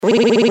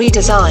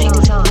Redesigned.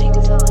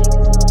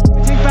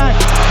 Back,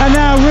 and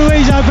now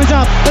Ruiz opens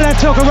up the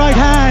left hook, a right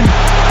hand,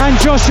 and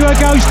Joshua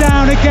goes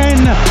down again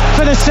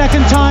for the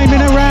second time in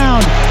a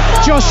round.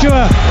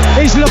 Joshua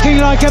is looking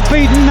like a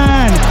beaten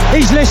man.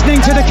 He's listening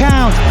to the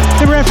count.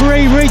 The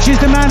referee reaches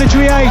the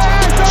mandatory 8.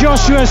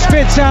 Joshua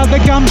spits out the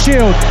gum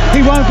shield.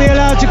 He won't be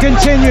allowed to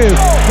continue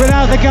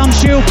without the gum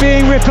shield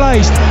being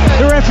replaced.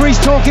 The referee's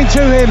talking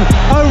to him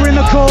over in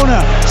the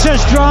corner.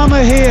 Such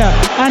drama here,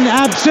 and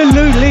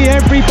absolutely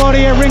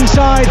everybody at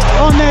ringside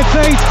on their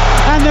feet,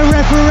 and the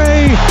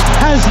referee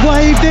has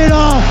waved it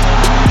off.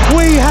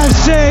 We have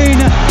seen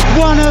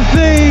one of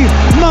the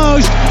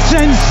most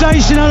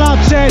sensational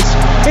upsets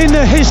in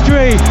the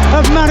history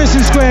of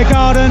Madison Square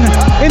Garden,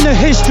 in the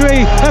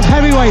history of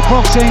heavyweight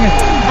boxing.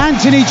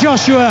 Anthony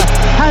Joshua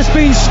has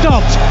been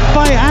stopped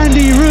by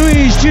Andy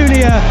Ruiz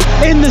Jr.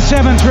 in the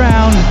 7th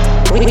round.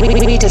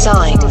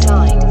 Redesigned.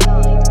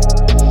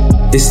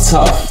 It's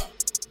tough.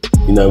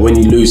 You know, when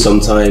you lose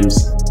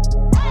sometimes,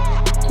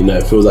 you know,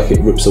 it feels like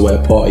it rips away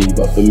a part of you.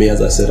 But for me,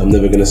 as I said, I'm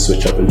never going to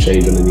switch up and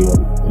change on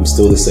anyone. I'm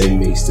still the same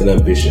me, still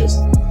ambitious.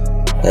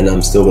 And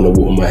I'm still going to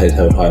walk with my head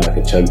held high like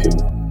a champion.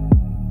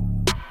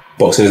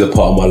 Boxing is a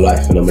part of my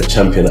life, and I'm a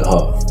champion at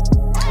heart.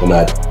 And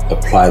I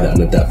apply that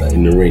and adapt that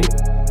in the ring.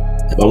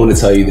 But I want to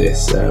tell you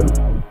this,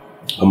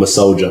 I'm a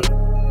soldier,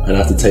 and I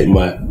have to take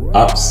my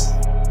ups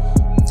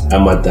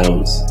and my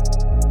downs.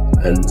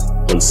 And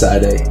on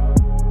Saturday,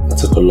 I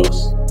took a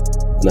loss,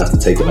 and I have to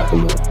take it back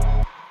on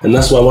that. And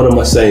that's why one of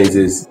my sayings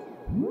is,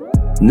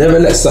 never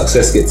let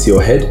success get to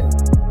your head,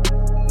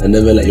 and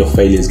never let your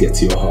failures get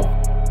to your heart.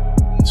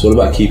 It's all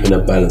about keeping a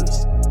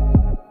balance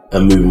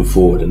and moving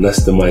forward, and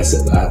that's the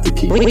mindset that I have to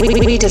keep.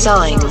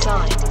 Redesigned.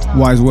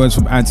 Wise words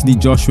from Anthony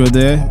Joshua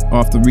there,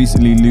 after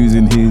recently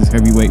losing his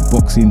heavyweight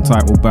boxing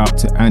title bout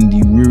to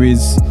Andy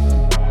Ruiz.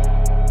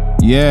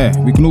 Yeah,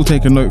 we can all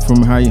take a note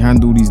from how he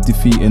handled his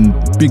defeat, and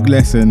big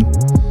lesson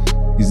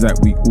is that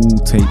we all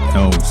take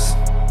L's.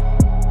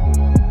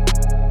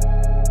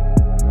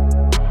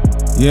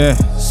 Yeah,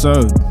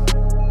 so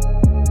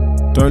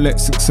don't let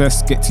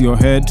success get to your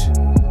head.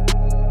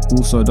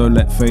 Also, don't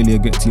let failure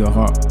get to your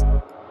heart.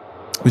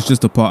 It's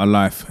just a part of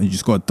life, and you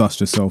just got to dust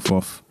yourself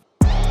off.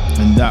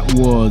 And that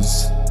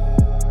was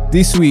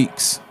this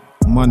week's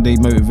Monday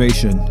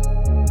Motivation.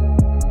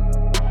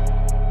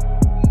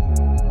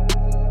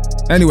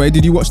 Anyway,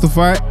 did you watch the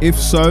fight? If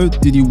so,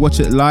 did you watch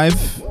it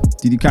live?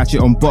 Did you catch it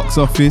on Box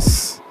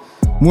Office?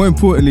 More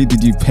importantly,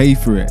 did you pay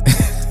for it?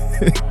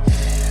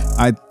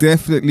 I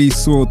definitely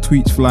saw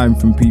tweets flying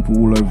from people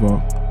all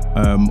over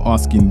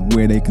asking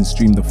where they can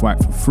stream the fight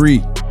for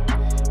free.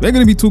 We're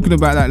going to be talking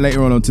about that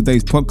later on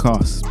today's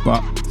podcast.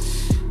 But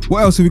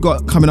what else have we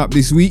got coming up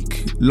this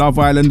week? Love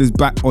Island is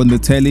back on the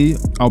telly.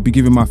 I'll be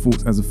giving my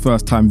thoughts as a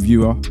first-time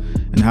viewer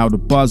and how the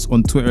buzz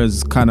on Twitter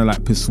has kind of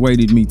like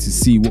persuaded me to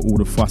see what all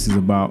the fuss is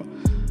about.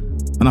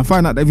 And I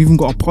find out they've even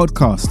got a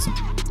podcast.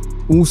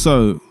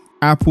 Also,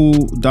 Apple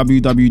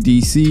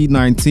WWDC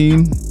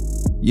 19.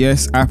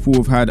 Yes, Apple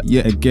have had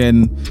yet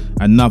again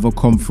another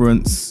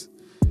conference.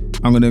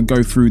 I'm going to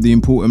go through the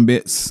important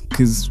bits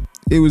because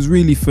it was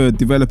really for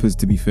developers,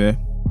 to be fair.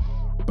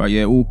 But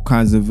yeah, all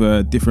kinds of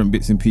different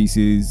bits and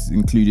pieces,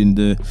 including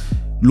the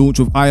launch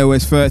of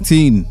iOS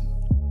 13.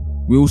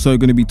 We're also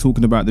going to be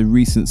talking about the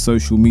recent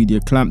social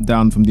media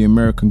clampdown from the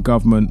American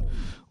government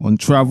on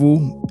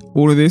travel.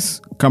 All of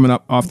this coming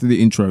up after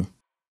the intro.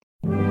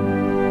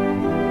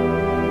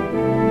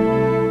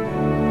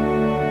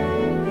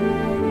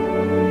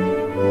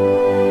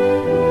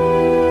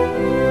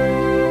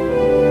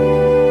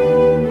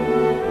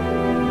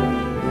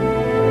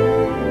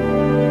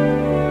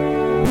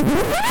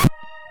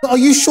 Are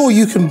you sure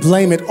you can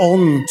blame it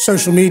on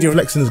social media?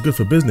 Flexing is good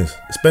for business.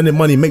 Spending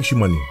money makes you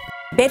money.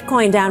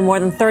 Bitcoin down more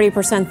than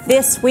 30%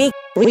 this week.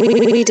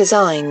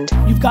 Redesigned.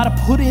 You've got to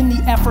put in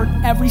the effort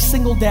every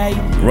single day.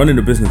 Running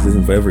a business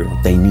isn't for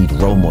everyone. They need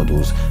role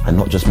models and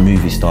not just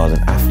movie stars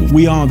and athletes.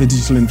 We are the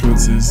digital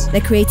influencers.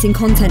 They're creating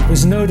content.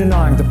 There's no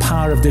denying the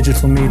power of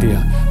digital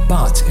media,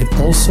 but it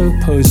also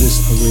poses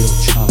a real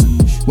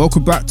challenge.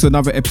 Welcome back to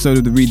another episode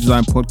of the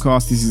Redesign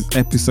Podcast. This is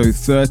episode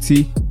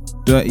 30.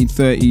 Dirty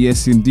 30,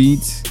 yes indeed.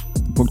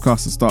 The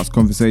podcast that starts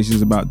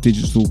conversations about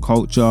digital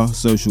culture,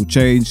 social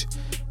change,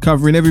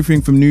 covering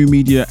everything from new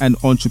media and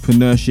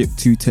entrepreneurship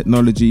to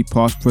technology,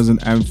 past,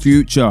 present and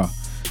future.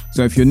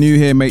 So if you're new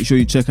here, make sure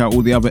you check out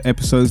all the other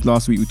episodes.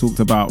 Last week we talked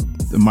about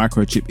the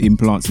microchip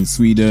implants in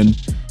Sweden,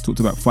 talked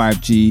about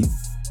 5G,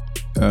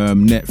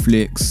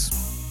 Netflix,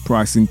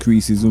 price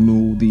increases on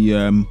all the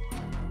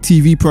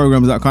TV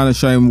programs that are kind of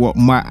showing what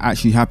might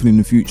actually happen in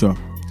the future,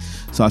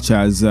 such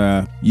as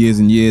Years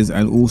and Years,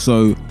 and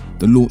also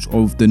the launch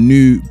of the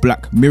new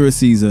Black Mirror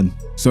season.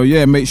 So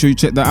yeah, make sure you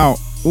check that out.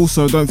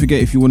 Also, don't forget,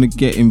 if you want to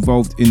get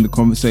involved in the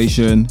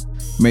conversation,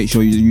 make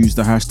sure you use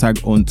the hashtag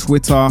on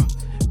Twitter,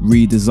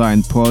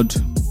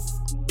 RedesignPod,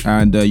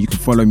 and you can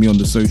follow me on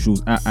the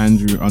socials at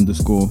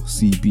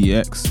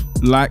Andrew_CBX.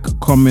 Like,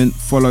 comment,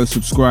 follow,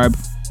 subscribe,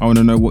 I want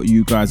to know what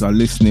you guys are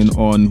listening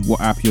on, what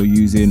app you're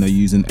using. Are you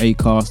using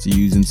Acast? Are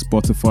you using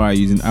Spotify? Are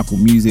you using Apple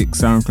Music,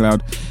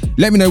 SoundCloud?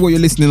 Let me know what you're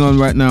listening on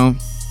right now.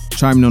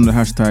 Chime in on the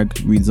hashtag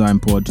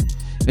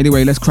RedesignPod.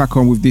 Anyway, let's crack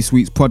on with this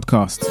week's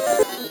podcast.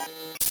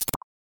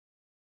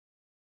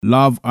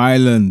 Love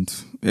Island.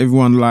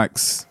 Everyone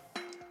likes,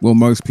 well,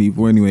 most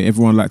people anyway,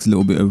 everyone likes a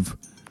little bit of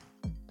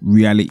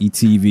reality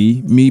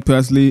TV. Me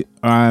personally,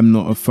 I'm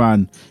not a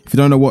fan. If you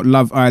don't know what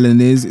Love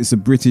Island is, it's a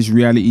British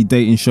reality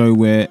dating show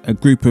where a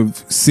group of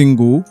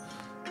single,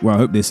 well, I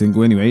hope they're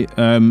single anyway,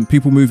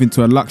 people move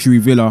into a luxury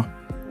villa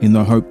in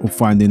the hope of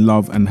finding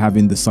love and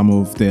having the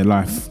summer of their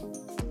life.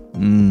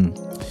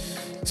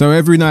 So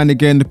every now and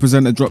again, the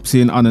presenter drops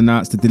in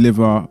unannounced to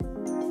deliver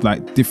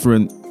like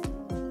different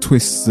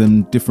twists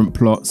and different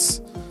plots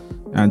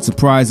and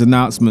surprise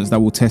announcements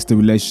that will test the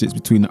relationships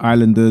between the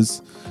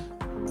islanders.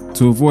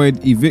 To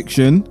avoid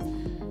eviction,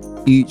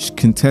 each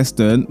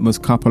contestant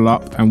must couple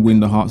up and win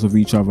the hearts of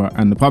each other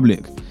and the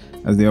public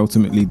as they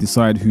ultimately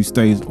decide who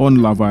stays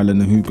on Love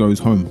Island and who goes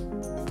home.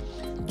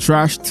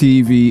 Trash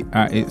TV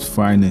at its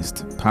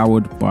finest,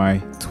 powered by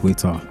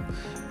Twitter.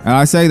 And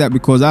I say that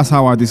because that's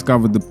how I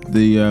discovered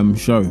the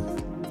show.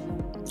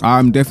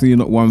 I'm definitely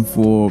not one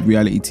for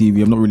reality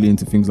TV. I'm not really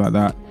into things like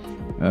that,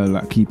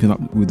 like Keeping Up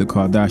with the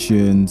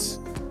Kardashians,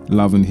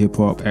 Love and Hip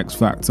Hop, X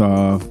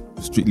Factor,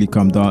 Strictly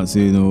Come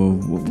Dancing, or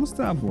what's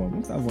that one?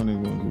 What's that one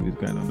everyone's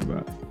going on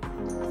about?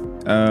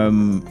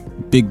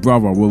 Big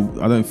Brother. Well,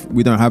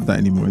 we don't have that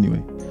anymore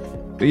anyway.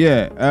 But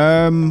yeah,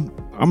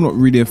 I'm not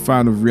really a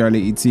fan of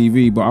reality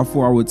TV, but I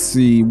thought I would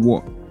see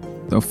what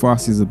the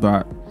fuss is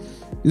about.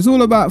 It's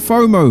all about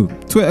FOMO.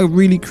 Twitter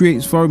really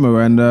creates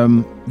FOMO, and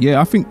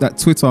yeah, I think that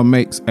Twitter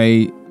really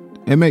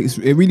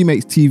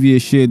makes TV a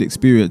shared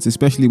experience,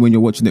 especially when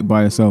you're watching it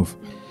by yourself.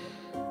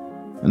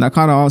 And that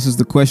kind of answers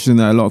the question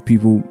that a lot of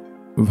people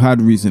have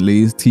had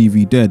recently: is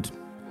TV dead?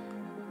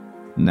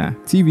 Nah,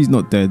 TV's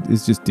not dead.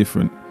 It's just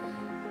different.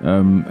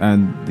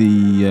 And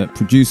the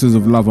producers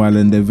of Love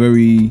Island, they're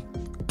very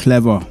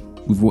clever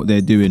with what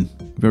they're doing.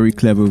 Very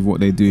clever with what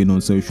they're doing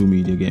on social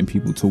media, getting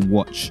people to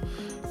watch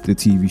the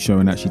TV show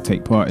and actually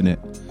take part in it.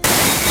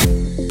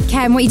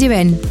 Ken, what are you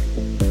doing?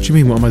 What do you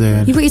mean, what am I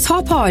doing? You've got your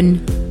top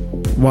on.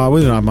 Well, I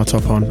wouldn't have my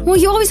top on. Well,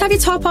 you always have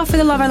your top off for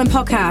the Love Island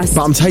podcast.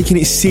 But I'm taking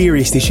it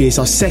serious this year. It's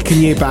our second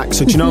year back.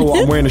 So do you know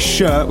what? I'm wearing a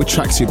shirt with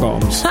tracksuit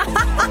bottoms.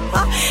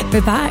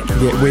 We're back.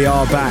 We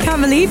are back.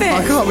 Can't believe it.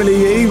 I can't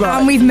believe it either.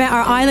 And we've met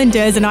our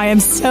Islanders and I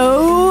am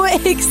so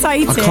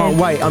excited. I can't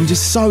wait. I'm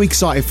just so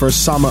excited for a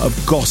summer of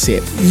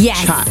gossip,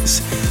 yes, chats,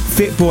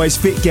 fit boys,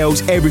 fit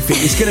girls, everything.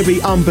 It's going to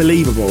be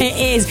unbelievable. It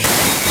is.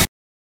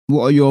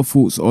 What are your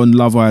thoughts on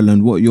Love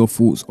Island? What are your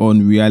thoughts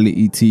on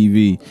reality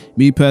TV?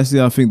 Me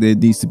personally, I think there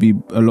needs to be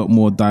a lot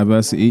more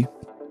diversity.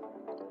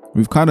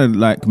 We've kind of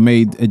like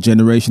made a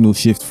generational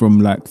shift from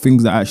like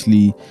things that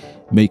actually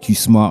make you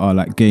smarter,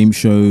 like game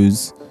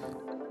shows,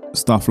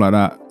 stuff like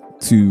that,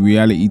 to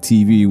reality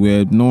TV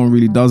where no one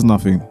really does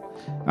nothing.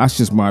 That's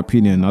just my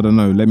opinion. I don't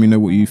know. Let me know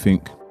what you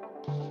think.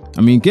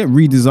 I mean, get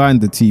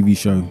Redesigned the TV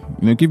show.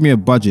 You know, give me a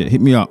budget.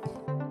 Hit me up.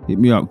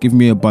 Give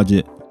me a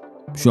budget.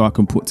 I'm sure I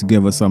can put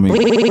together something.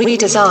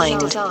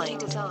 Redesigned.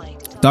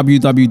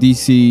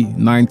 WWDC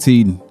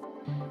 19.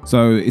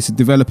 So it's a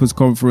developers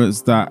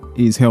conference that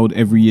is held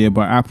every year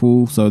by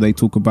Apple. So they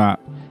talk about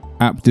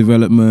app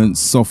developments,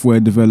 software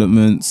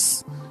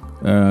developments,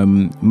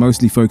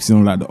 mostly focusing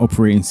on like the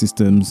operating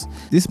systems.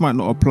 This might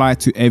not apply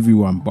to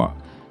everyone, but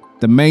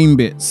the main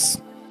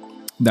bits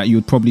that you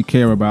would probably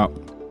care about.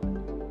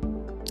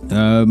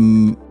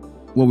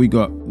 What we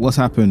got? What's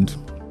happened?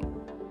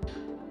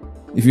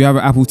 If you have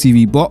an Apple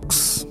TV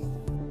box,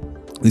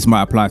 this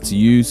might apply to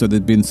you. So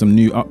there's been some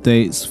new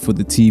updates for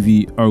the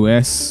TV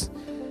OS.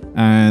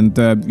 And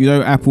you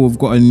know, Apple have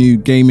got a new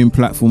gaming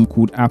platform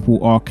called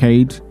Apple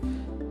Arcade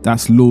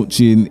that's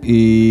launching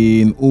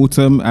in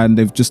autumn, and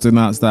they've just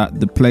announced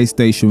that the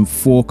PlayStation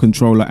 4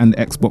 controller and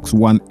the Xbox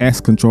One S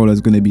controller is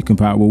going to be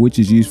compatible, which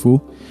is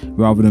useful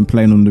rather than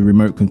playing on the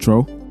remote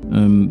control.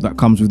 That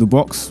comes with the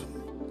box.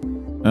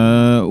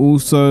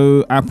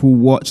 Also, Apple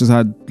Watch has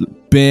had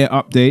bare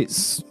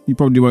updates. You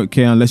probably won't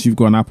care unless you've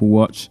got an Apple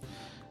Watch.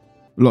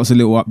 Lots of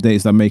little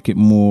updates that make it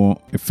more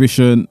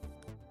efficient,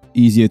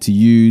 easier to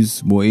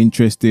use, more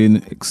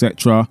interesting,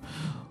 etc.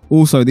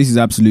 Also, this is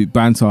absolute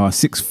banter.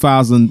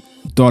 $6,000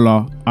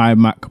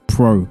 iMac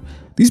Pro.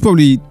 These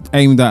probably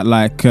aimed at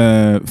like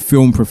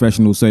film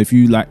professionals. So if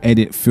you like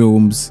edit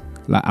films,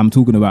 like I'm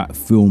talking about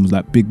films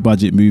like big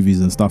budget movies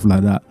and stuff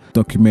like that,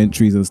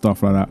 documentaries and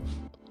stuff like that,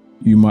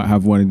 you might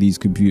have one of these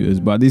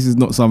computers. But this is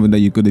not something that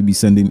you're going to be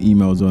sending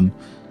emails on.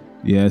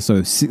 Yeah,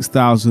 so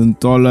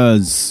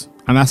 $6,000,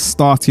 and that's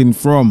starting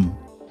from.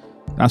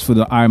 That's for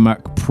the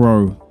iMac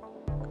Pro.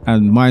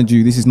 And mind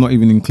you, this is not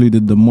even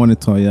included the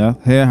monitor. Yeah,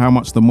 here how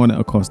much the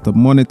monitor costs. The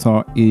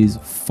monitor is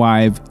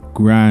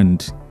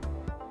 $5,000.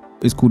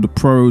 It's called the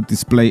Pro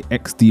Display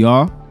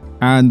XDR,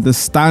 and the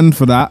stand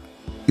for that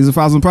is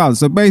 £1,000.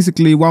 So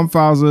basically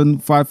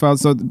 1,000, 5,000.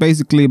 So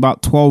basically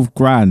about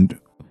 $12,000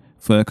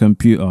 for a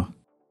computer,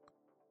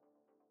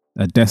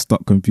 a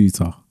desktop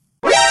computer.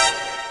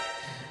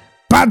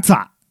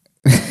 Banter.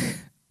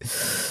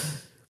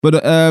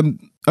 But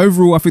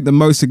overall, I think the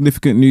most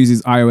significant news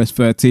is iOS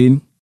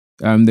 13.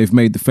 They've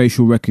made the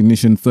facial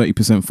recognition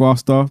 30%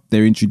 faster.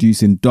 They're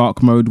introducing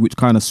dark mode, which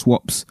kind of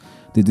swaps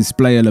the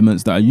display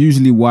elements that are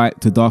usually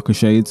white to darker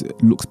shades.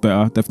 It looks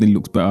better, definitely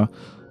looks better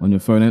on your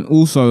phone. And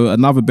also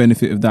another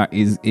benefit of that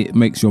is it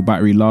makes your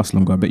battery last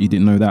longer. I bet you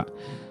didn't know that.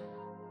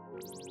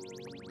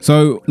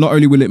 So not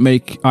only will it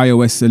make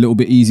iOS a little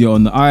bit easier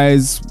on the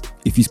eyes,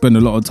 if you spend a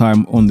lot of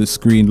time on the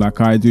screen like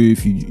I do,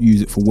 if you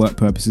use it for work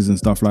purposes and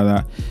stuff like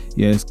that,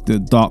 yes, the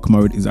dark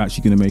mode is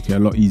actually going to make it a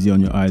lot easier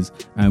on your eyes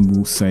and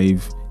will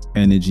save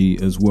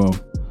energy as well.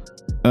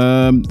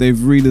 They've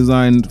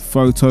redesigned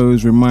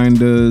photos,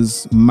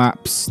 reminders,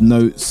 maps,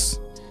 notes,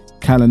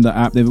 calendar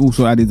app. They've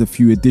also added a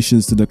few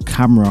additions to the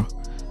camera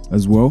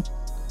as well.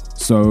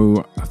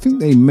 So I think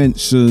they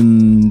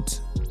mentioned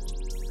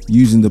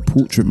using the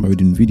portrait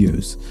mode in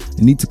videos.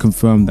 I need to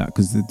confirm that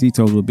because the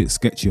details are a bit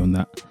sketchy on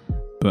that.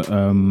 But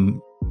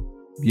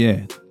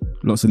yeah,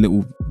 lots of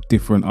little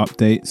different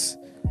updates.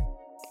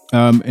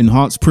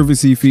 Enhanced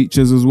privacy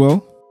features as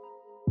well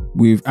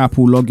with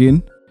Apple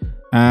login.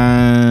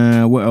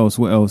 And what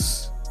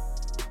else?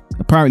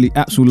 Apparently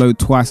apps will load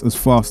twice as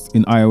fast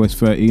in iOS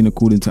 13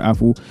 according to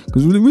Apple,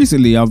 because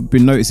recently I've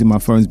been noticing my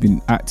phone's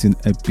been acting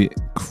a bit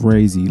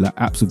crazy. Like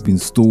apps have been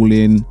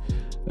stalling,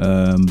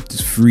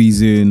 just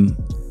freezing,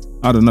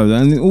 I don't know,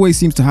 and it always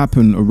seems to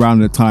happen around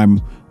the time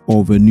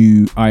of a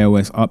new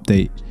iOS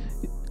update.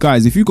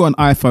 Guys, if you've got an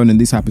iPhone and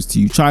this happens to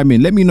you, chime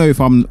in. Let me know if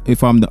I'm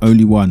the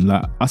only one.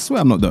 Like, I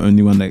swear I'm not the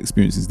only one that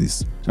experiences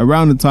this.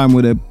 Around the time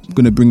where they're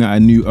going to bring out a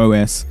new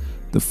OS,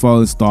 the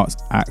phone starts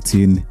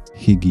acting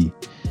higgy.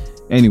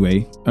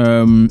 Anyway,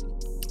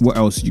 what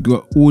else? You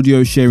got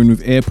audio sharing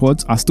with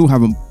AirPods. I still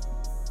haven't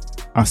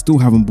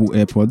bought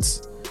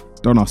AirPods.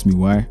 Don't ask me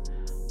why.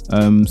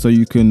 So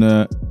you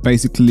can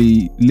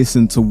basically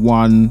listen to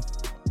one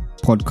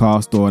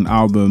podcast or an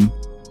album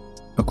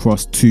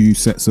across two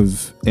sets of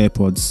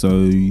AirPods, so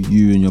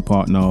you and your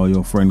partner or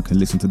your friend can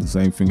listen to the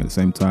same thing at the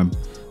same time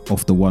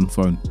off the one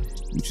phone,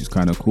 which is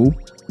kind of cool.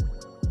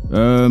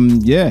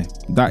 Yeah,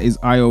 that is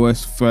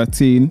iOS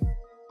 13.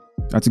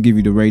 I had to give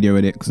you the radio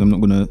edit because I'm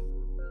not gonna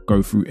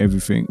go through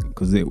everything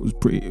because it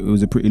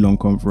was a pretty long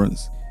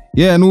conference.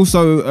 Yeah, and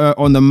also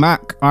on the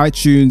Mac,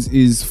 iTunes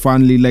is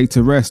finally laid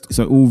to rest.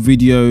 So all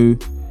video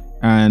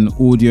and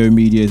audio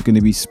media is going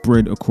to be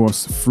spread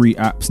across 3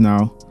 apps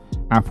now: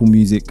 Apple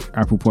Music,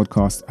 Apple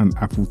Podcasts, and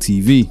Apple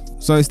TV.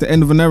 So it's the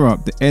end of an era,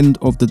 the end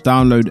of the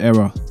download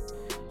era.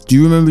 Do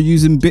you remember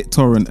using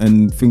BitTorrent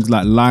and things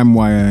like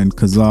LimeWire and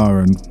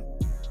Kazaa and...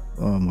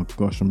 Oh my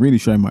gosh, I'm really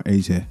showing my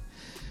age here.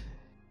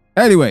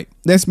 Anyway,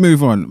 let's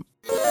move on.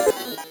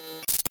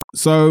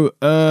 So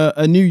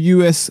a new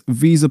US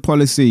visa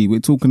policy. We're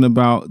talking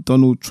about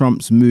Donald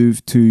Trump's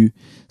move to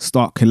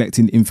start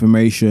collecting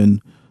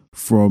information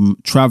from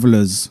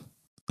travelers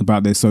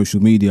about their social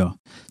media.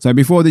 So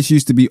before this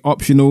used to be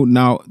optional,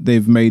 now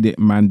they've made it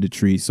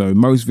mandatory. So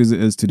most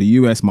visitors to the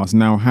US must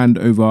now hand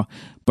over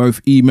both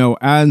email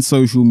and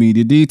social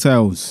media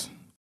details.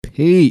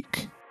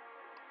 Peak.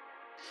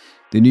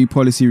 The new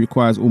policy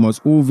requires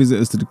almost all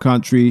visitors to the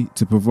country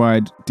to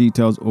provide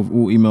details of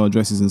all email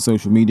addresses and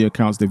social media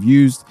accounts they've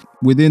used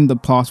within the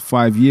past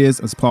 5 years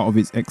as part of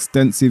its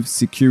extensive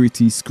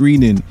security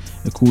screening,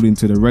 according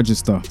to the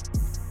Register.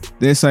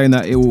 They're saying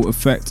that it will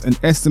affect an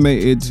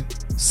estimated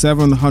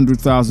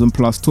 700,000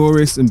 plus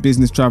tourists and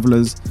business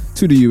travelers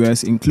to the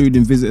US,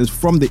 including visitors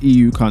from the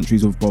EU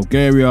countries of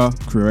Bulgaria,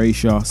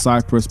 Croatia,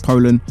 Cyprus,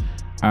 Poland,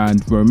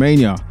 and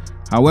Romania.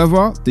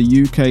 However, the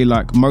UK,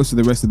 like most of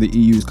the rest of the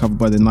EU, is covered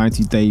by the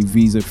 90-day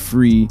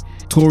visa-free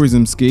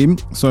tourism scheme.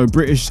 So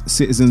British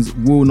citizens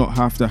will not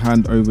have to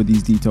hand over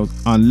these details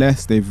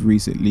unless they've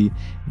recently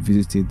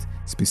visited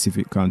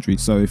specific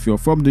countries. So if you're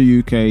from the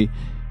UK,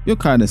 you're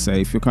kind of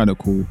safe, you're kind of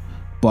cool.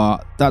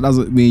 But that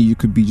doesn't mean you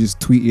could be just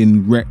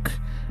tweeting wreck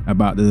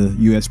about the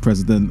US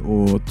president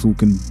or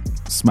talking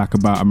smack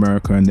about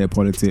America and their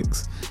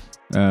politics.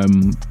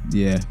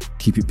 Yeah,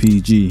 keep it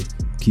PG,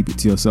 keep it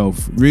to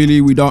yourself.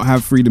 Really, we don't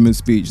have freedom of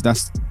speech.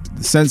 That's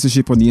the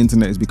censorship on the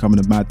internet is becoming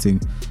a bad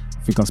thing.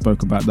 I think I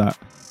spoke about that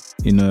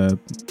in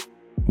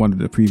one of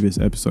the previous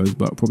episodes,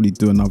 but I'll probably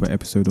do another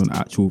episode on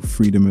actual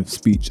freedom of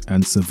speech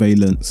and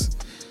surveillance.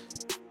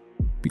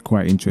 Be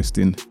quite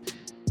interesting.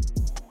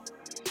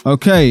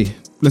 Okay,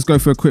 let's go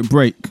for a quick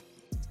break.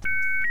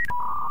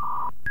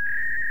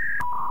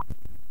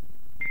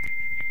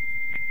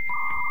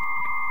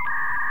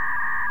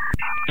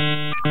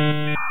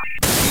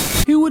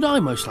 Who would I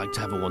most like to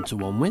have a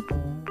one-to-one with?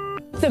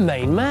 The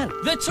main man.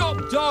 The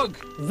top dog.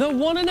 The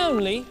one and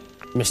only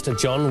Mr.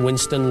 John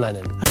Winston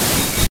Lennon.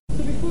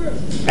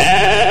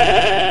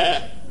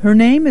 Her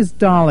name is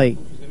Dolly.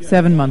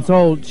 7 months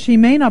old, she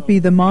may not be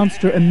the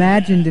monster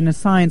imagined in a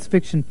science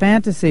fiction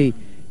fantasy,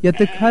 yet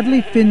the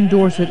cuddly Finn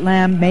Dorset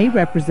lamb may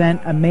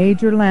represent a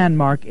major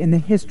landmark in the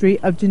history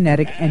of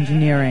genetic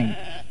engineering.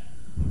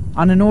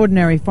 On an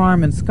ordinary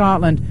farm in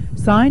Scotland,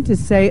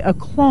 scientists say a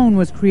clone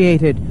was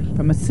created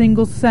from a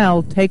single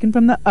cell taken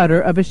from the udder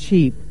of a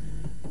sheep.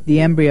 The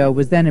embryo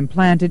was then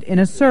implanted in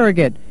a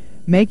surrogate,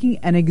 making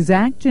an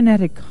exact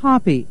genetic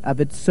copy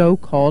of its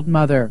so-called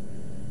mother.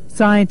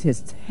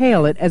 Scientists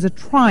hail it as a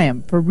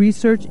triumph for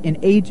research in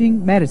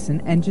aging,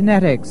 medicine, and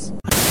genetics.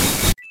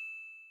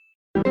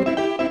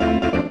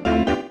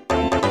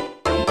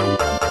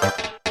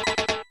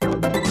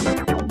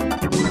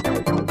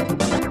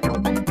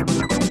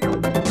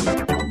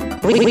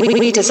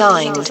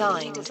 Redesigned.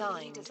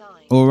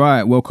 All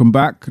right, welcome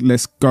back.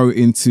 Let's go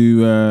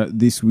into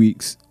this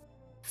week's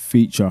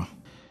feature.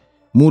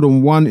 More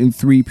than 1 in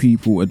 3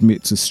 people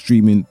admit to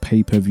streaming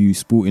pay-per-view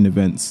sporting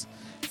events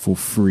for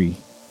free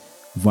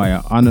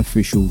via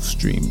unofficial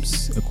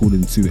streams,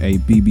 according to a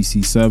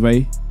BBC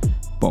survey.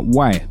 But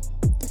why?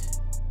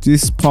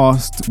 This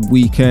past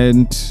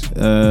weekend,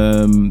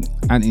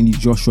 Anthony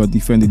Joshua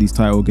defended his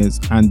title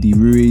against Andy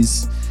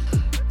Ruiz.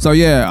 So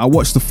yeah, I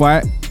watched the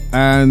fight,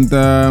 and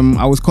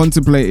I was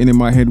contemplating in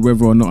my head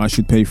whether or not I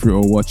should pay for it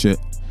or watch it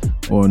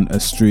on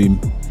a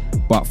stream.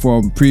 But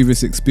from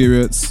previous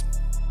experience,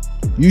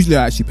 usually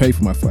I actually pay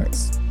for my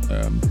fights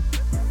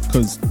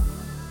because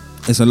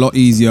it's a lot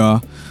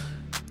easier.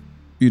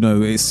 You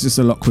know, it's just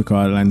a lot quicker,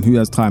 and who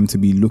has time to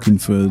be looking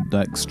for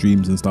like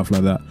streams and stuff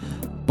like that?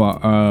 But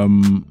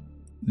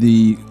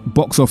the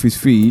box office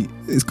fee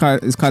is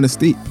kind of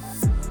steep,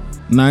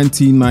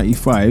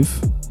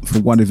 $19.95 for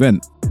one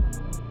event.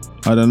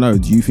 I don't know.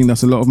 Do you think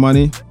that's a lot of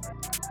money?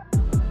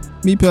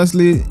 Me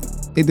personally,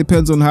 it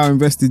depends on how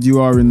invested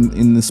you are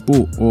in the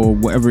sport or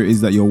whatever it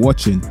is that you're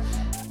watching.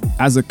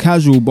 As a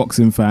casual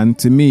boxing fan,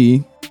 to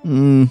me,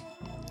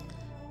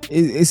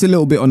 it's a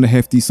little bit on the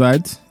hefty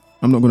side.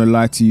 I'm not going to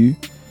lie to you.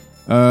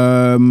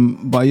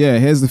 But yeah,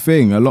 here's the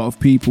thing. A lot of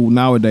people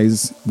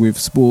nowadays with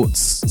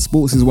sports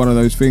is one of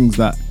those things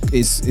that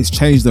it's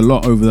changed a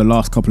lot over the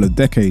last couple of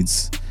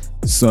decades.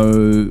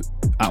 So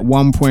at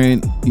one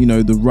point, you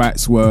know, the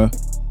rights were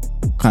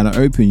kind of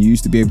open. You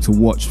used to be able to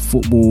watch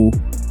football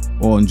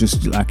on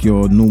just like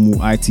your normal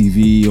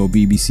ITV or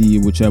BBC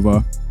or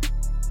whichever.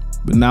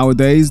 But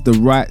nowadays, the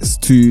rights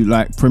to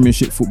like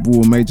Premiership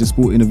football or major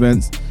sporting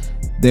events,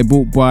 they're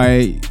bought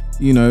by,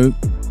 you know,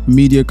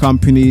 media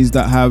companies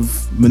that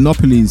have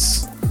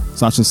monopolies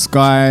such as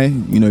Sky,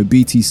 you know,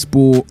 BT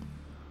Sport,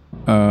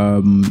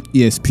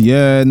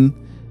 ESPN.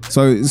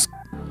 So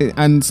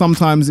and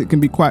sometimes it can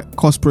be quite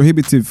cost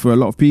prohibitive for a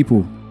lot of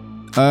people.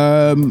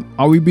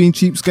 Are we being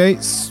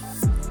cheapskates?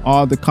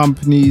 Are the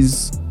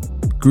companies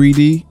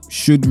greedy?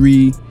 Should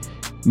we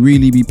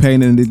really be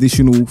paying an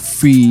additional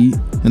fee,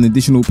 an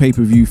additional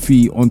pay-per-view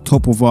fee on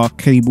top of our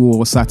cable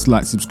or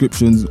satellite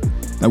subscriptions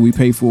that we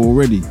pay for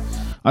already?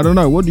 I don't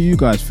know. What do you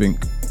guys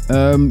think?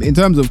 In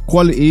terms of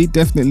quality,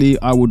 definitely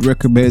I would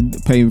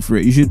recommend paying for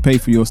it. You should pay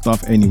for your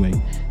stuff anyway.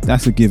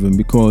 That's a given,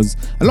 because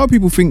a lot of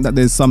people think that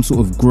there's some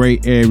sort of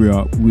grey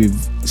area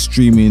with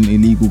streaming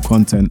illegal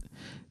content.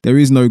 There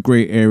is no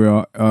grey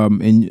area,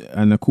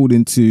 and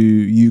according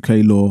to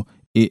UK law,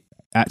 it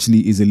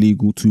actually is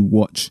illegal to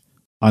watch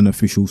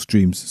unofficial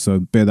streams, so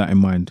bear that in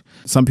mind.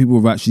 Some people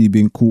have actually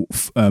been caught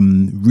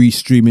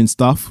re-streaming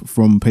stuff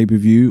from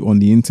pay-per-view on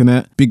the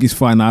internet. Biggest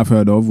fine I've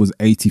heard of was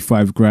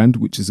 85 grand,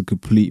 which is a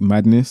complete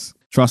madness.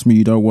 Trust me,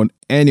 you don't want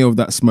any of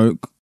that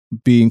smoke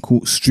being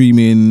caught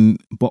streaming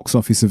box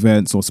office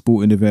events or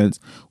sporting events,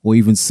 or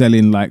even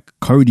selling like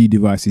Kodi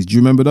devices. Do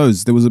you remember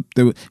those? If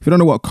you don't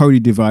know what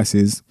Kodi device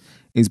is,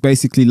 it's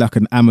basically like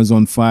an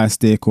Amazon Fire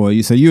Stick, or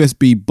it's a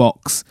USB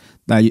box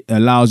that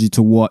allows you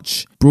to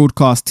watch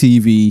broadcast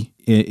TV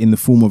in the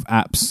form of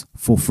apps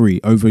for free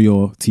over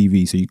your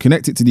TV. So you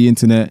connect it to the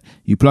internet,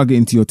 you plug it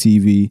into your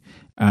TV,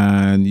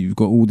 and you've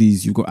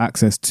got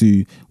access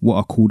to what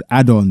are called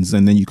add-ons,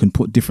 and then you can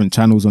put different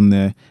channels on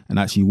there and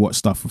actually watch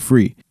stuff for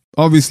free.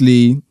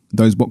 Obviously,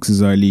 those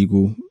boxes are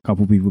illegal. A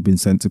couple of people have been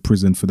sent to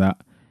prison for that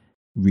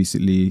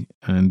recently,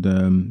 and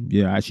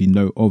I actually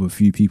know of a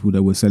few people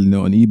that were selling it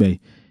on eBay,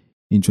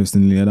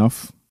 interestingly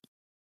enough.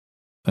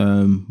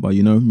 But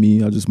you know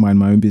me, I just mind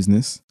my own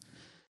business.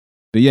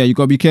 But yeah, you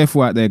got to be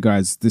careful out there,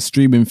 guys. The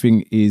streaming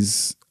thing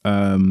is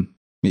it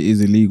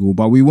is illegal,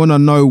 but we want to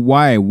know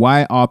why.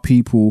 Why are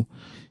people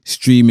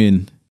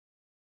streaming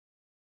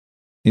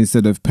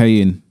instead of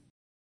paying?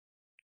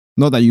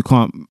 Not that you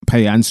can't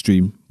pay and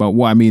stream, but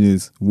what I mean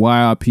is,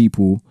 why are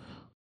people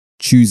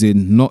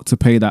choosing not to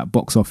pay that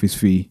box office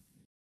fee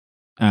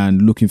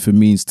and looking for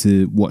means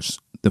to watch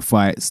the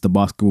fights, the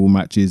basketball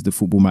matches, the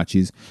football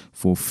matches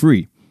for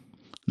free?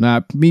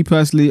 Now, me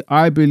personally,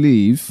 I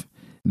believe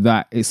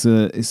that it's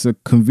a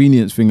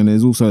convenience thing, and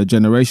there's also a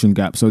generation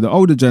gap. So the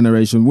older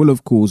generation will,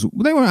 of course,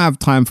 they won't have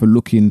time for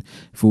looking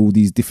for all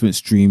these different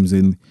streams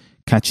and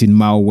catching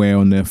malware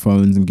on their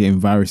phones and getting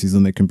viruses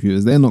on their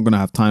computers. They're not going to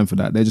have time for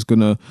that. They're just going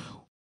to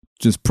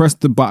just press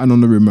the button on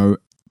the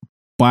remote,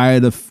 buy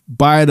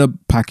the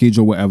package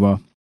or whatever,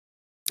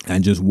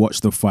 and just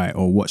watch the fight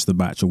or watch the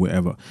match or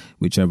whatever,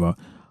 whichever.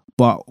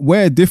 But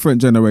we're a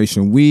different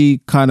generation. We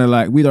kind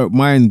of we don't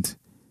mind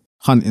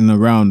hunting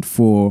around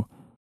for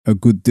a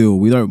good deal.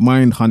 We don't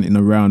mind hunting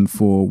around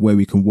for where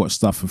we can watch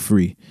stuff for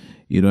free.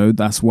 You know,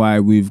 that's why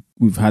we've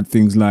had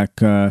things like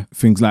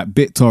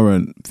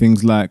BitTorrent,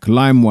 things like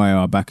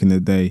LimeWire back in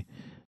the day.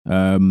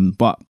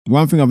 But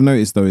one thing I've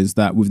noticed though is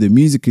that with the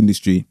music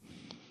industry,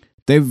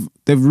 they've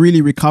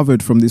really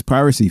recovered from this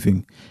piracy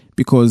thing,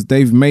 because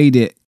they've made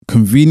it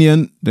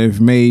convenient,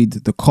 they've made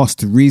the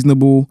cost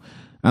reasonable,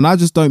 and I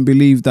just don't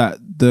believe that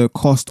the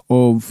cost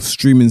of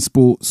streaming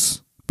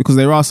sports, because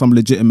there are some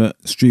legitimate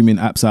streaming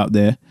apps out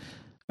there,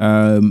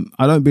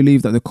 I don't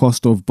believe that the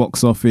cost of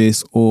box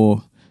office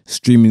or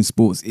streaming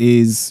sports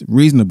is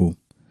reasonable,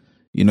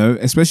 you know,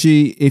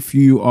 especially if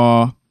you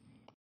are,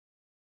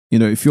 you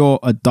know, if you're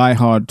a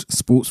diehard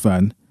sports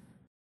fan,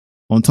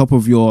 on top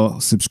of your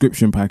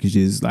subscription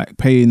packages, like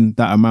paying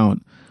that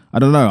amount, I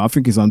don't know, I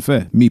think it's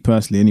unfair, me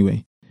personally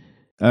anyway.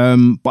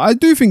 But I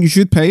do think you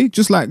should pay,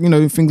 just like, you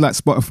know, things like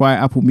Spotify,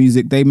 Apple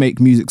Music, they make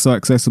music so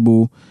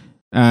accessible,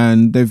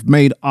 and they've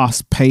made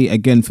us pay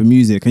again for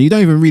music, and you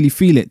don't even really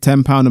feel it.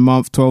 £10 a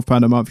month,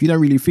 £12 a month, you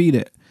don't really feel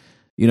it,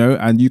 you know,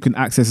 and you can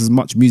access as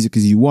much music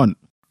as you want.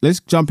 Let's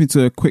jump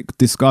into a quick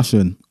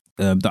discussion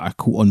that I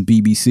caught on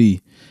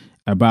BBC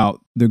about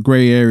the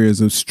grey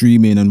areas of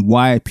streaming and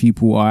why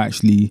people are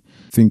actually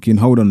thinking,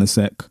 hold on a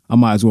sec, I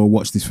might as well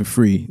watch this for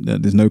free.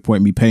 There's no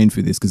point me paying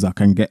for this because I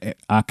can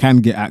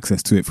get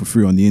access to it for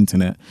free on the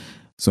internet.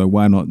 So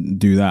why not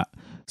do that?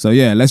 So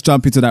yeah, let's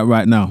jump into that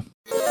right now.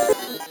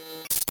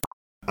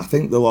 I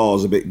think the law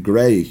is a bit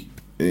grey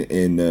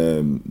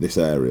in this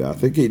area. I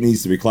think it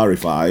needs to be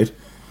clarified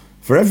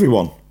for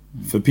everyone,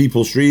 for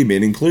people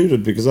streaming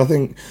included, because I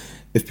think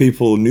if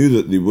people knew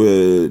that they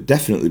were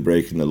definitely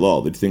breaking the law,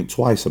 they'd think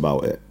twice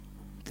about it.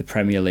 The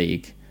Premier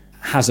League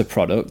has a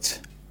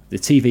product. The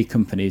TV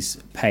companies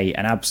pay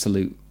an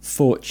absolute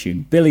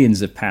fortune,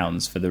 billions of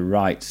pounds, for the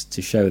right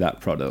to show that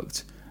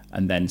product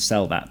and then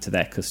sell that to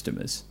their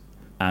customers.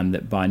 And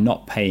that by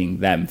not paying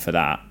them for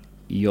that,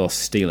 you're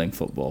stealing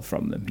football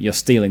from them. You're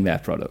stealing their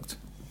product.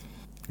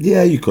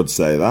 Yeah, you could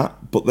say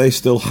that, but they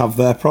still have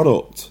their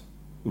product.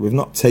 We've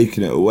not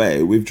taken it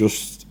away, we've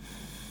just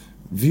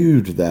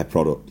viewed their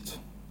product.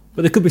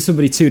 But there could be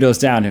somebody 2 doors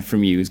down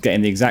from you who's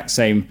getting the exact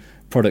same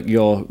product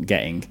you're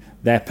getting.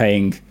 They're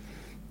paying,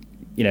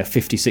 you know,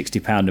 £50,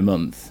 £60 a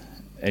month,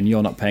 and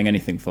you're not paying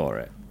anything for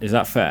it. Is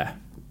that fair?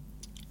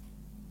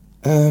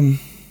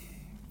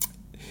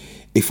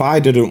 If I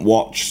didn't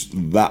watch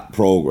that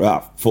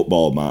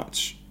football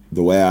match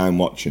the way I'm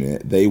watching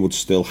it, they would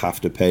still have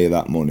to pay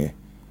that money,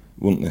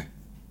 wouldn't they?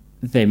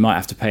 They might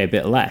have to pay a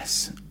bit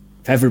less.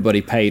 If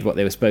everybody paid what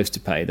they were supposed to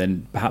pay,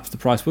 then perhaps the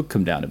price would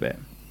come down a bit.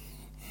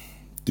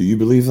 Do you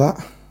believe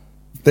that?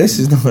 This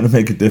is not going to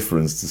make a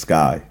difference to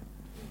Sky.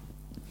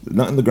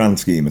 Not in the grand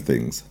scheme of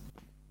things.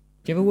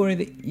 Do you ever worry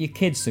that your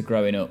kids are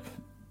growing up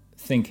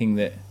thinking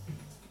that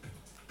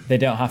they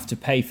don't have to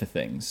pay for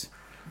things?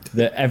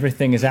 That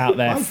everything is out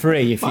there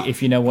free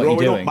if you know what you're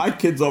doing? My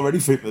kids already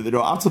think that they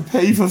don't have to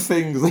pay for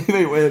things.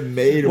 They were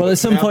made. Well, at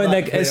some point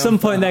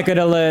they're going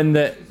to learn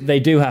that they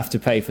do have to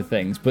pay for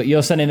things. But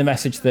you're sending the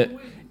message that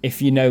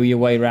if you know your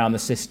way around the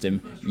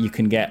system, you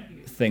can get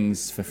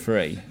things for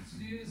free.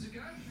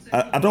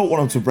 I don't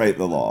want them to break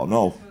the law,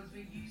 no.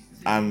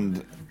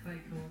 And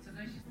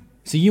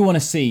so you want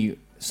to see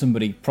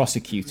somebody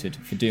prosecuted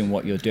for doing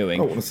what you're doing?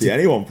 I don't want to see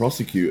anyone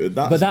prosecuted.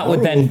 But that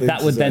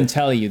would then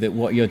tell you that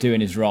what you're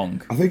doing is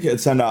wrong. I think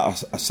it'd send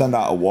out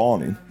a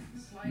warning,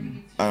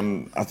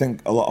 and I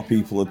think a lot of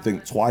people would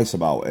think twice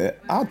about it.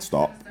 I'd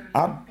stop.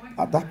 I'd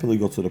happily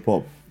go to the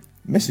pub.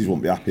 Mrs.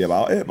 wouldn't be happy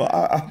about it, but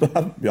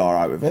I'd be all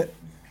right with it.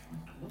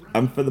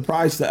 And for the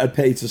price that I'd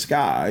pay to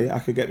Sky, I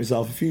could get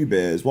myself a few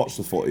beers, watch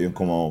the footy and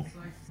come home.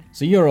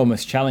 So you're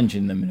almost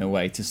challenging them in a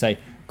way to say,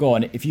 go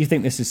on, if you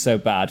think this is so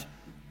bad,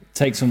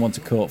 take someone to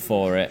court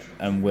for it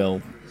and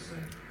we'll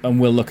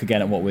look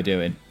again at what we're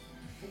doing.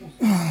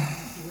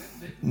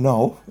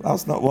 No,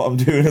 that's not what I'm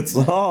doing at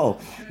all.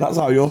 That's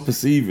how you're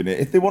perceiving it.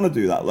 If they want to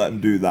do that, let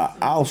them do that.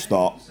 I'll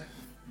stop.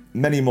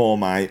 Many more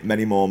might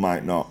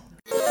not.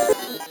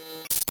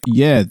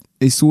 Yeah,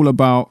 it's all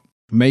about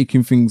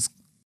making things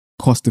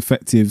cost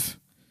effective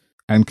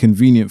and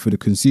convenient for the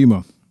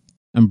consumer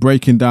and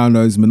breaking down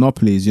those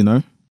monopolies, you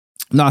know.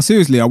 Now,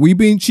 seriously, are we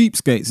being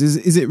cheapskates?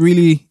 Is it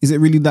really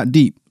that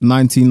deep?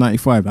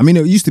 19.95. I mean,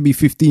 it used to be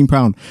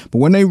 £15, but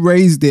when they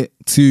raised it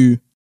to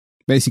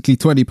basically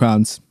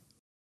 £20,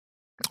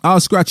 I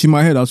was scratching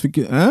my head. I was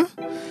thinking,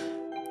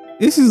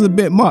 this is a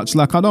bit much.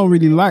 Like, I don't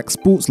really like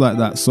sports like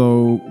that.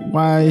 So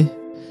why?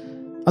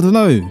 I don't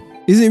know.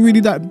 Is it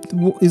really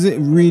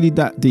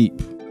that deep?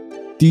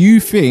 Do you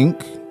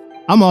think?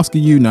 I'm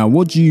asking you now,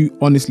 what do you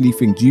honestly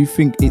think? Do you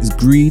think it's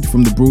greed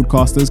from the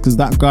broadcasters? Because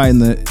that guy in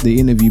the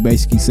interview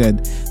basically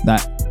said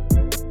that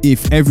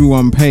if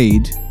everyone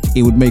paid,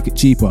 it would make it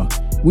cheaper.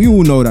 We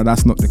all know that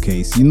that's not the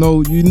case. You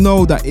know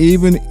that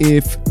even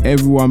if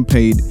everyone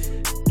paid,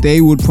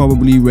 they would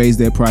probably raise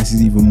their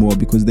prices even more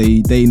because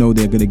they know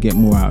they're going to get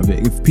more out of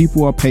it. If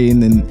people are paying,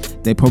 then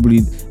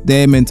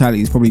their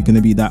mentality is probably going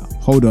to be that,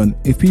 hold on,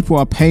 if people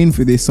are paying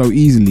for this so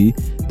easily,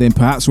 then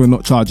perhaps we're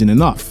not charging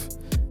enough.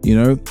 You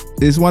know,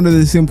 it's one of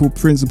the simple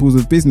principles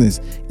of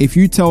business. If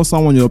you tell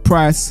someone your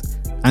price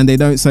and they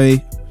don't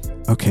say,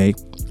 okay,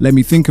 let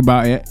me think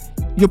about it.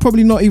 You're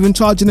probably not even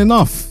charging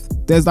enough.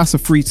 That's a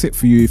free tip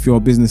for you if you're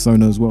a business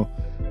owner as well.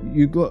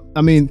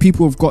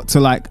 People have got to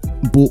like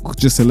balk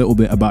just a little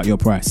bit about your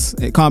price.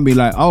 It can't be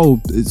like,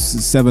 oh, it's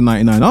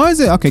 $7.99. Oh, is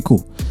it? Okay,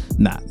 cool.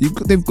 Nah,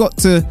 they've got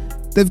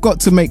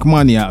to make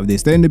money out of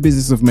this. They're in the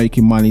business of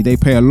making money. They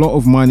pay a lot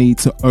of money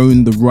to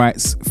own the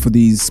rights for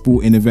these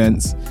sporting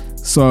events.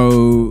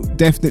 So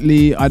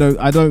definitely, I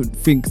don't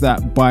think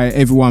that by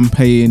everyone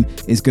paying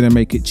is going to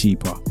make it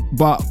cheaper.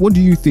 But what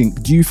do you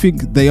think? Do you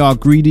think they are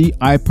greedy?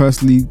 I'm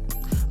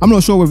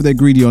not sure whether they're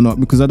greedy or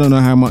not, because I don't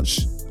know how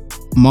much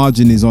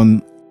margin is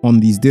on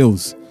these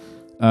deals.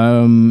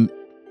 And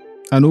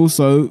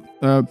also,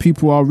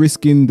 people are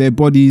risking their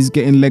bodies,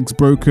 getting legs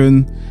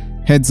broken,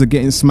 heads are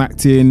getting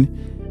smacked in.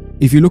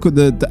 If you look at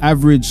the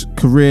average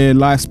career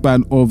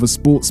lifespan of a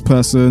sports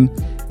person,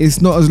 it's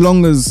not as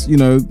long as,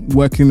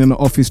 working in an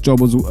office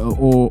job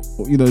or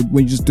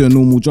when you just do a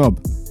normal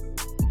job.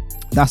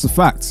 That's a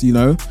fact,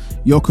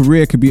 Your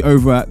career could be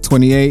over at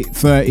 28,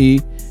 30.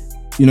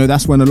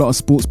 That's when a lot of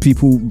sports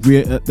people,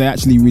 they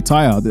actually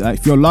retire.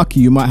 If you're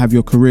lucky, you might have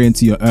your career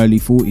into your early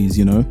 40s,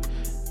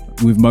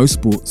 with most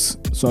sports.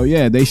 So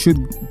yeah, they should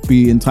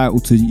be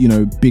entitled to,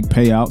 big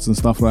payouts and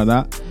stuff like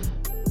that.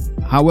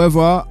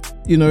 However,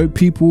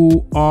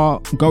 people are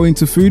going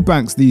to food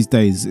banks these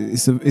days.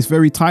 It's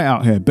very tight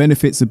out here.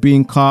 Benefits are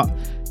being cut,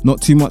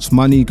 not too much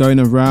money going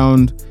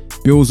around.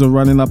 Bills are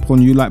running up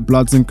on you like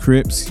Bloods and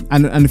Crips.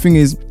 And the thing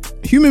is,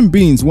 human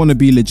beings want to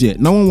be legit.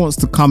 No one wants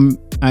to come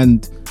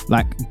and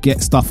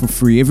get stuff for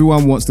free.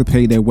 Everyone wants to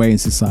pay their way in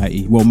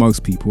society. Well,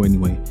 most people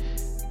anyway.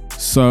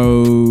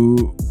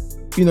 So,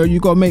 you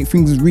got to make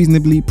things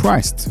reasonably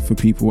priced for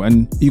people,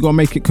 and you got to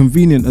make it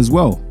convenient as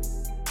well.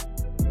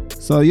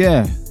 So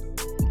yeah,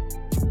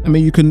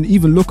 you can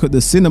even look at the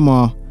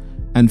cinema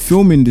and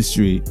film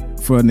industry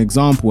for an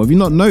example. Have you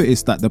not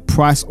noticed that the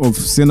price of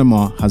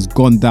cinema has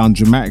gone down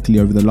dramatically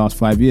over the last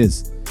 5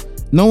 years?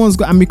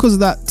 And because of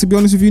that, to be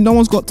honest with you, no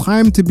one's got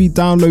time to be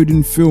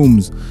downloading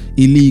films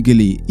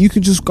illegally. You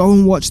can just go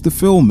and watch the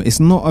film. It's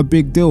not a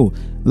big deal.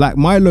 Like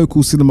my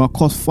local cinema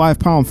costs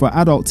 £5 for an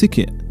adult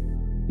ticket,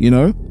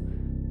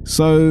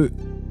 So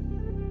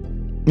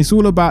it's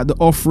all about the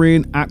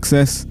offering,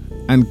 access,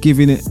 and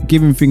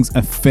giving things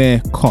a fair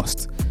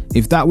cost.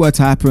 If that were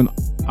to happen,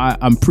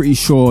 I'm pretty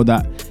sure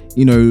that,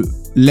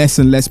 less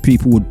and less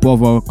people would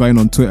bother going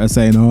on Twitter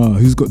saying, oh,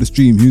 who's got the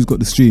stream? Do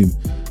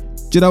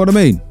you know what I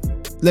mean?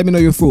 Let me know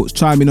your thoughts.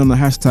 Chime in on the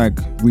hashtag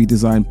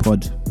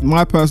 #RedesignPod.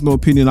 My personal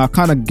opinion, I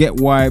kind of get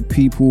why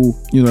people,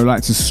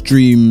 like to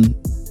stream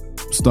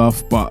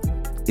stuff, but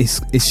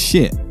it's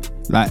shit.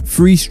 Like,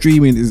 free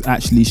streaming is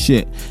actually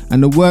shit.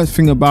 And the worst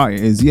thing about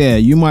it is, yeah,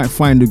 you might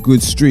find a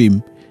good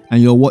stream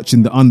and you're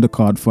watching the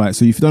undercard fight.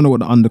 So if you don't know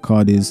what the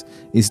undercard is,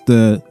 it's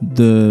the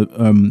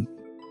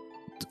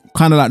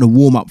kind of like the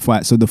warm-up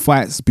fight. So the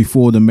fights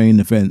before the main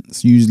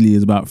events usually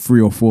is about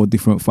 3 or 4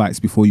 different fights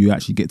before you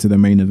actually get to the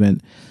main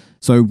event.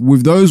 So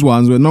with those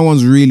ones where no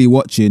one's really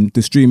watching,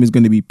 the stream is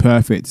going to be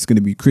perfect. It's going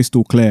to be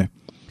crystal clear.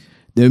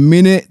 The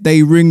minute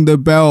they ring the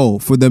bell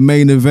for the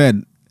main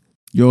event,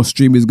 your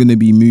stream is going to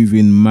be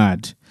moving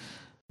mad.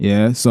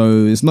 Yeah,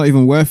 so it's not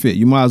even worth it.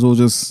 You might as well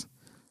just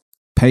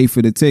pay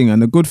for the thing.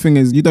 And the good thing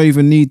is, you don't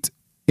even need,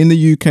 in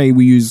the UK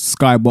we use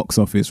Sky Box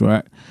Office,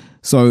 right?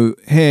 So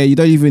here you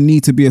don't even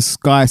need to be a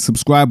Sky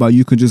subscriber.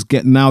 You can just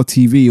get Now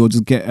TV or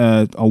just get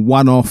a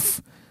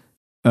one-off.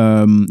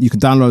 You can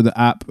download the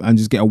app and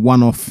just get a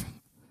one-off,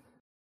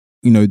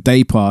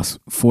 day pass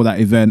for that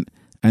event,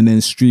 and then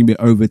stream it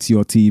over to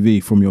your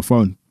TV from your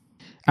phone.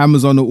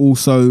 Amazon are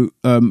also,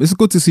 it's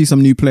good to see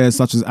some new players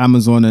such as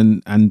Amazon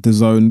and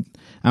DAZN.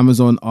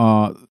 Amazon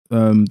are,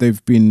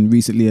 they've been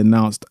recently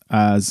announced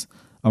as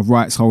a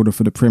rights holder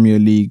for the Premier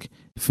League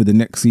for the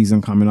next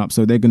season coming up.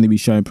 So they're going to be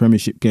showing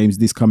Premiership games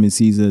this coming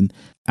season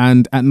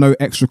and at no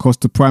extra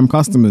cost to Prime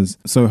customers.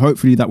 So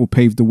hopefully that will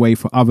pave the way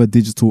for other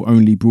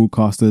digital-only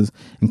broadcasters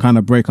and kind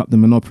of break up the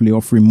monopoly,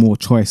 offering more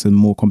choice and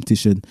more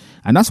competition.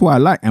 And that's why I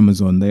like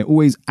Amazon. They're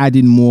always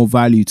adding more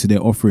value to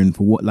their offering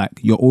for what,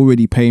 you're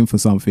already paying for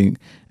something,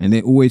 and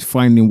they're always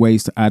finding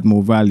ways to add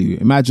more value.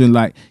 Imagine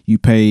you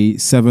pay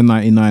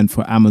 $7.99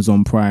 for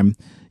Amazon Prime.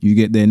 You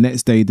get their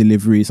next day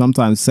delivery,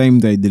 sometimes same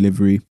day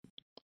delivery.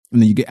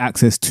 And then you get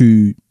access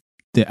to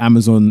the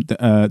Amazon,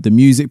 the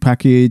music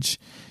package.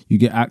 You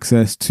get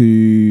access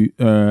to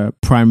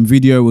Prime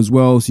Video as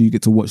well. So you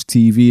get to watch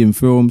TV and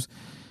films.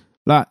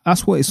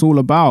 That's what it's all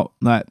about.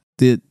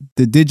 The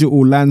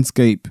digital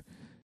landscape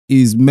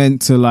is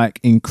meant to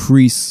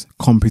increase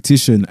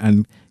competition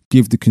and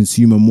give the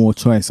consumer more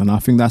choice. And I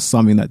think that's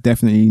something that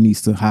definitely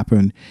needs to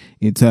happen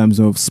in terms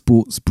of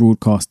sports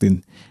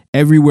broadcasting.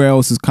 Everywhere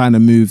else has kind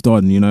of moved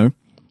on,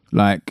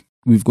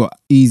 we've got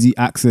easy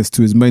access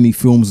to as many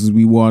films as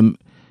we want,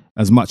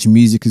 as much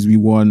music as we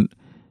want,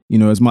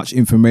 as much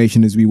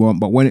information as we want.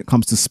 But when it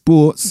comes to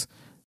sports,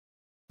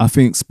 I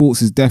think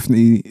sports is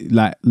definitely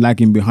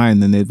lagging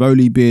behind. And they've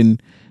only been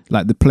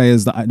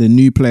the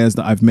new players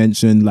that I've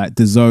mentioned, like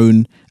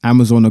DAZN,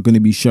 Amazon are going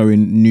to be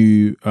showing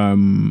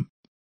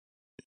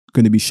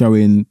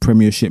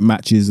Premiership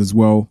matches as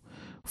well.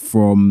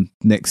 from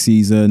next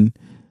season.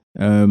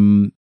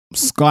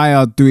 Sky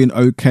are doing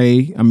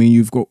okay. I mean,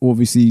 you've got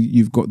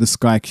the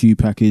Sky Q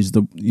package,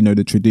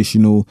 the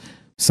traditional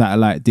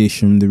satellite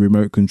dish and the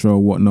remote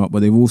control, whatnot.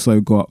 But they're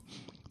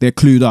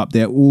clued up.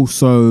 They're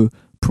also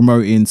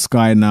promoting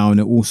Sky Now, and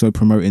they're also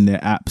promoting their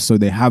apps. So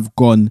they have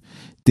gone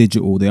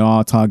digital. They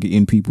are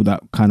targeting people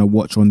that kind of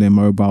watch on their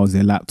mobiles,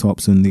 their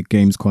laptops, and their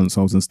games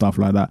consoles and stuff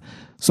like that.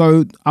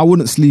 So I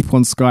wouldn't sleep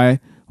on Sky,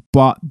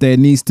 but there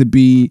needs to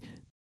be,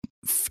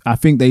 I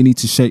think they need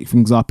to shake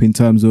things up in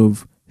terms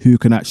of who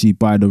can actually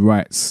buy the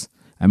rights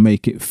and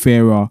make it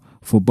fairer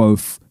for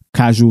both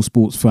casual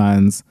sports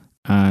fans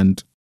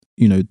and,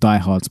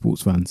 diehard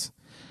sports fans.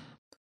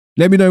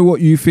 Let me know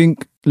what you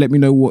think. Let me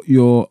know what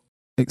your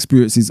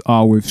experiences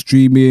are with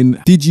streaming.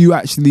 Did you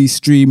actually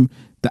stream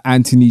the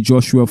Anthony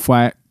Joshua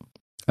fight?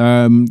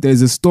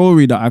 There's a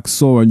story that I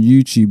saw on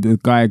YouTube. The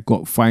guy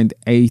got fined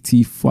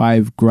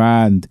 85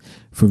 grand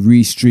for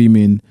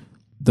restreaming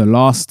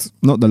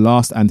not the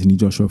last Anthony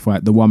Joshua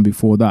fight, the one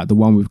before that, the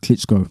one with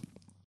Klitschko.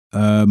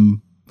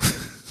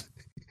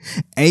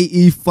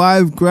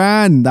 85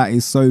 grand. That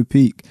is so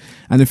peak.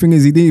 And the thing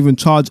is, he didn't even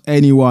charge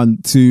anyone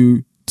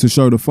to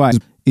show the fight.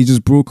 He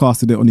just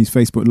broadcasted it on his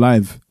Facebook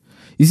Live.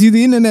 You see,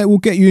 the internet will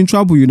get you in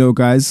trouble,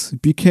 guys.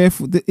 Be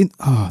careful. The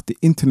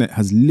internet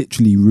has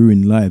literally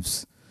ruined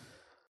lives.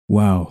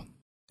 Wow.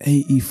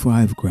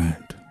 85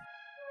 grand.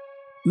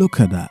 Look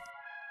at that.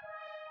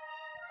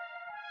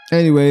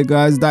 Anyway,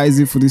 guys, that is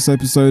it for this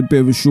episode. Bit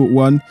of a short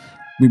one.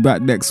 We'll be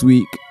back next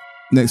week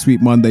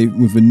Monday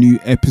with a new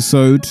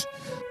episode.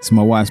 It's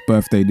my wife's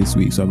birthday this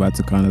week, so I've had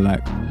to kind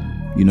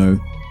of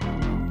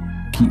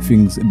keep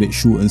things a bit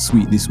short and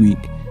sweet this week.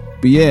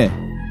 But yeah,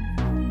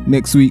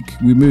 next week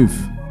we move.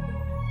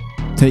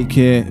 Take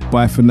care,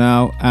 bye for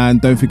now,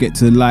 and don't forget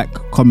to like,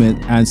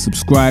 comment and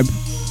subscribe.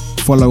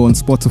 Follow on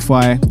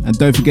Spotify, and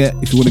don't forget,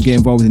 if you want to get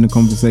involved in the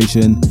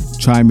conversation,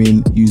 chime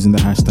in using the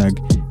hashtag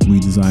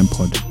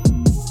 #RedesignPod.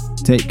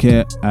 Take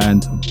care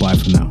and bye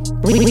for now.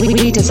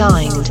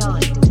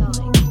 Redesigned.